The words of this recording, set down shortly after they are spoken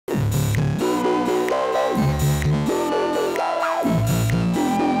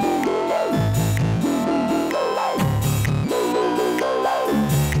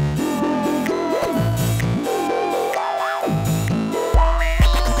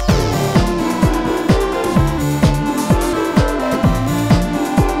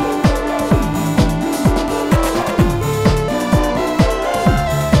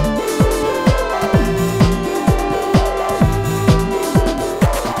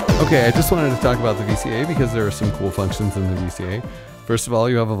Okay, I just wanted to talk about the VCA because there are some cool functions in the VCA. First of all,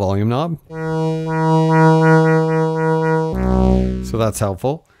 you have a volume knob. So that's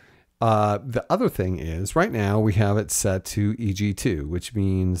helpful. The other thing is, right now we have it set to EG2, which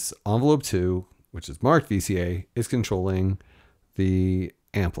means envelope 2, which is marked VCA, is controlling the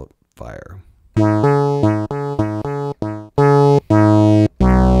amplifier.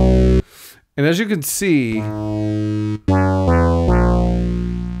 And as you can see,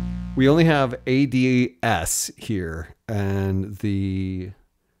 we only have ADS here, and the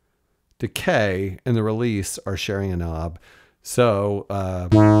decay and the release are sharing a knob. So,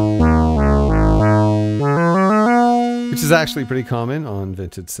 which is actually pretty common on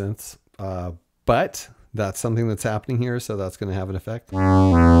vintage synths, but that's something that's happening here, so that's going to have an effect.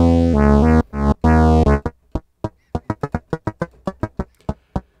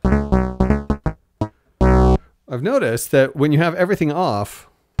 I've noticed that when you have everything off,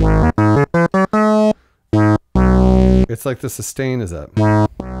 it's like the sustain is up.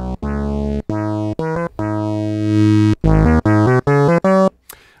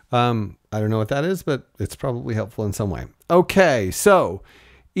 I don't know what that is, but it's probably helpful in some way. Okay, so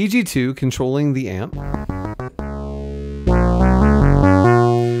EG2 controlling the amp.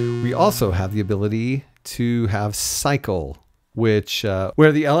 We also have the ability to have cycle, which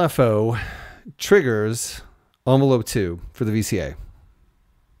where the LFO triggers envelope 2 for the VCA.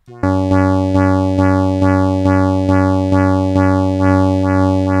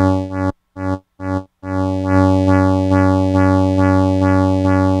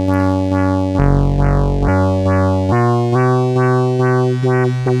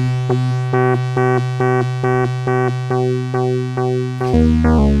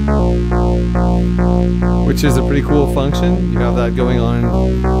 Which is a pretty cool function. You have that going on.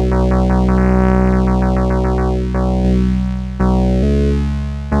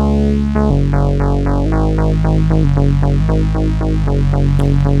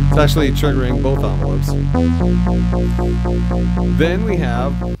 It's actually triggering both envelopes. Then we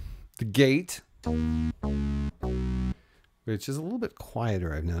have the gate, which is a little bit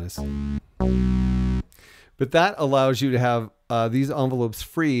quieter, I've noticed. But that allows you to have these envelopes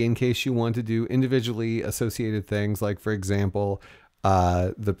free in case you want to do individually associated things, like, for example,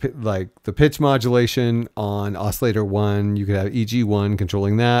 the pitch modulation on oscillator 1. You could have EG1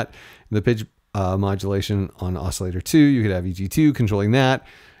 controlling that. And the pitch modulation on oscillator 2, you could have EG2 controlling that.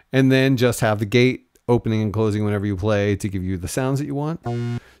 And then just have the gate opening and closing whenever you play to give you the sounds that you want.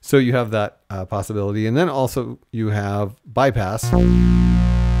 So you have that possibility. And then also you have bypass,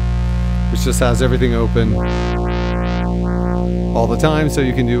 which just has everything open all the time, so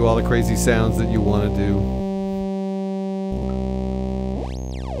you can do all the crazy sounds that you want to do.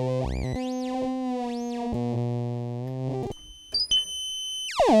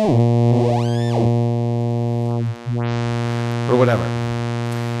 Or whatever.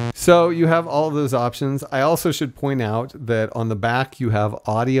 So you have all of those options. I also should point out that on the back you have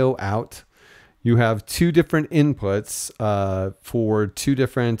audio out. You have two different inputs for two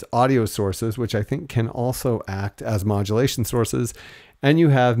different audio sources, which I think can also act as modulation sources. And you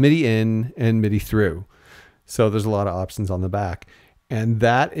have MIDI in and MIDI through. So there's a lot of options on the back. And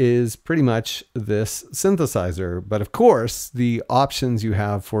that is pretty much this synthesizer. But of course, the options you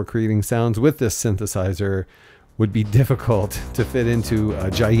have for creating sounds with this synthesizer would be difficult to fit into a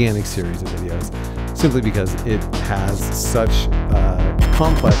gigantic series of videos, simply because it has such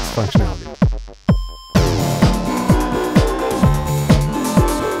complex functionality.